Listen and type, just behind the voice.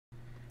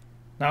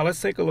Now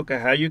let's take a look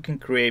at how you can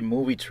create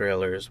movie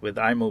trailers with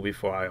iMovie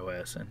for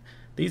iOS. And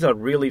these are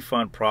really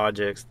fun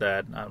projects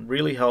that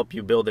really help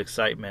you build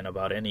excitement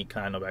about any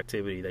kind of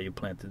activity that you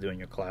plan to do in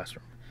your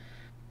classroom.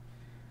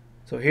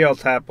 So here I'll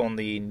tap on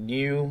the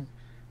new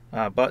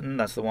button,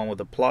 that's the one with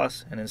the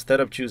plus, and instead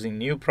of choosing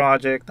new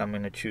project, I'm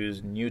going to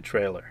choose new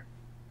trailer.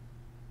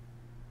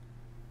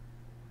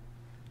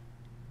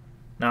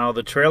 Now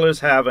the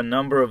trailers have a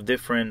number of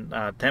different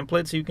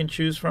templates you can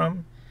choose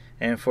from,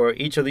 and for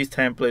each of these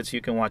templates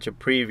you can watch a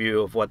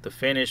preview of what the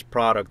finished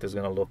product is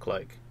going to look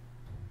like.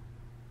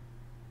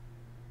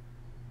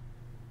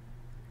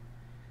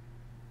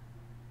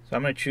 So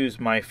I'm going to choose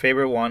my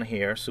favorite one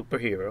here,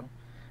 superhero,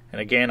 and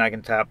again I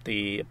can tap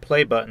the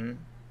play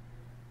button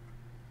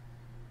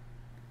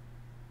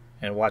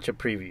and watch a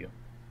preview.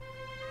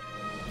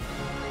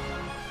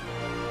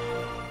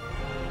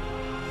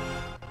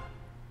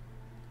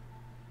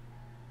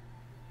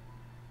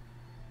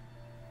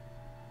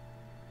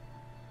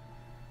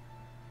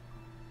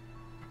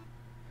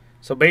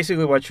 So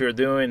basically what you're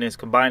doing is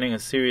combining a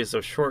series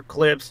of short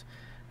clips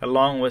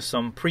along with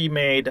some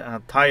pre-made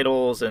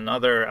titles and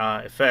other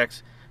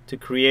effects to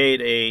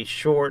create a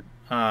short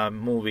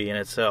movie in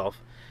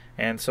itself.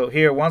 And so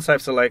here, once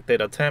I've selected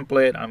a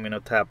template, I'm going to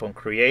tap on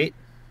create.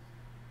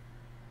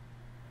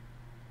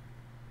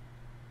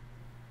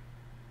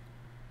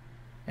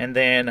 And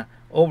then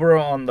over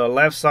on the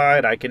left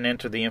side I can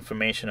enter the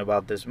information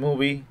about this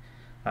movie.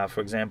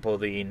 For example,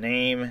 the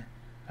name.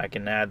 I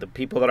can add the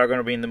people that are going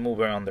to be in the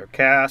movie on their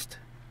cast.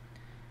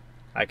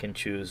 I can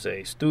choose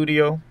a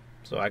studio,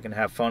 so I can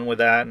have fun with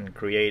that and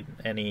create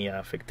any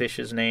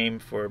fictitious name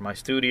for my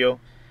studio,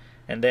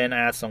 and then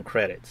add some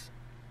credits.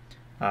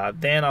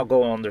 Then I'll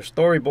go under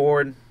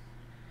storyboard,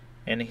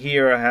 and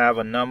here I have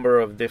a number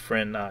of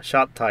different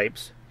shot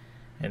types,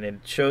 and it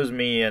shows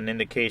me an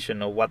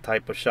indication of what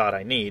type of shot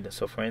I need.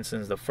 So for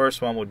instance, the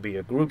first one would be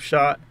a group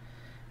shot,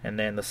 and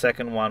then the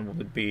second one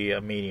would be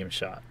a medium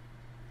shot.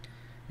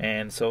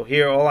 And so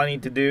here all I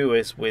need to do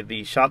is, with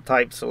the shot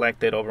type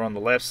selected over on the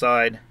left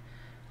side,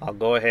 I'll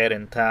go ahead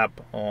and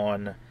tap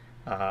on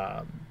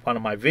one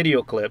of my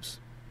video clips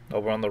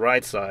over on the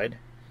right side,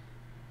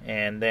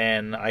 and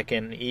then I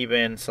can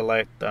even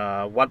select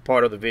what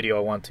part of the video I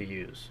want to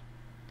use.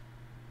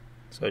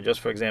 So just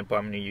for example,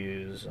 I'm going to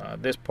use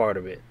this part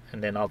of it,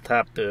 and then I'll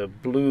tap the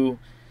blue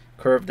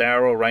curved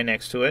arrow right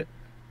next to it,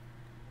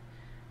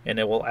 and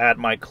it will add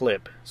my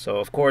clip. So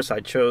of course I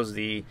chose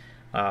the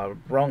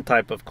wrong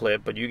type of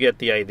clip, but you get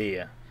the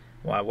idea.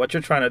 What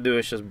you're trying to do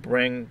is just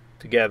bring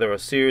together a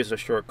series of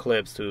short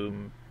clips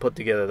to put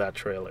together that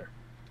trailer.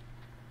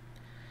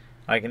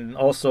 I can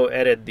also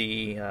edit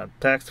the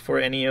text for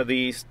any of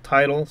these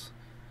titles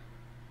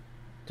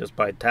just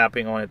by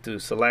tapping on it to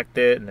select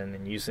it, and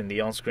then using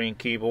the on-screen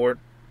keyboard.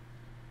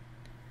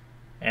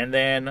 And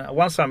then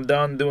once I'm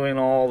done doing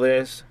all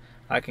this,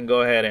 I can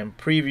go ahead and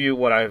preview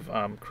what I've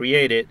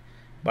created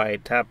by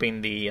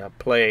tapping the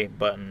play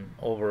button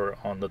over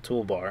on the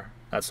toolbar.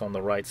 That's on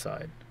the right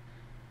side.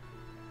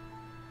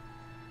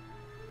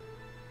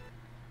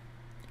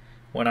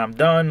 When I'm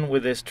done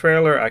with this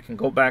trailer, I can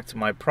go back to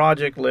my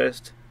project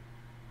list.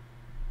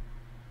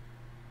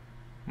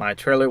 My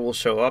trailer will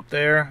show up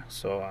there,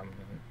 so I'm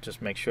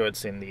just make sure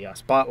it's in the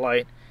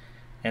spotlight.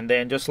 And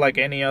then just like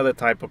any other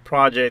type of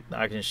project,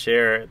 I can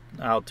share it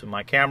out to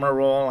my camera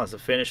roll as a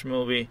finished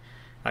movie.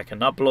 I can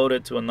upload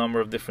it to a number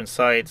of different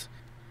sites.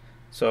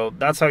 So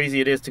that's how easy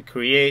it is to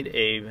create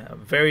a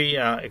very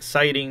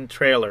exciting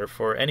trailer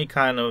for any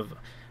kind of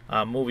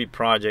movie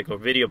project or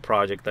video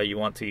project that you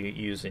want to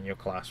use in your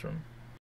classroom.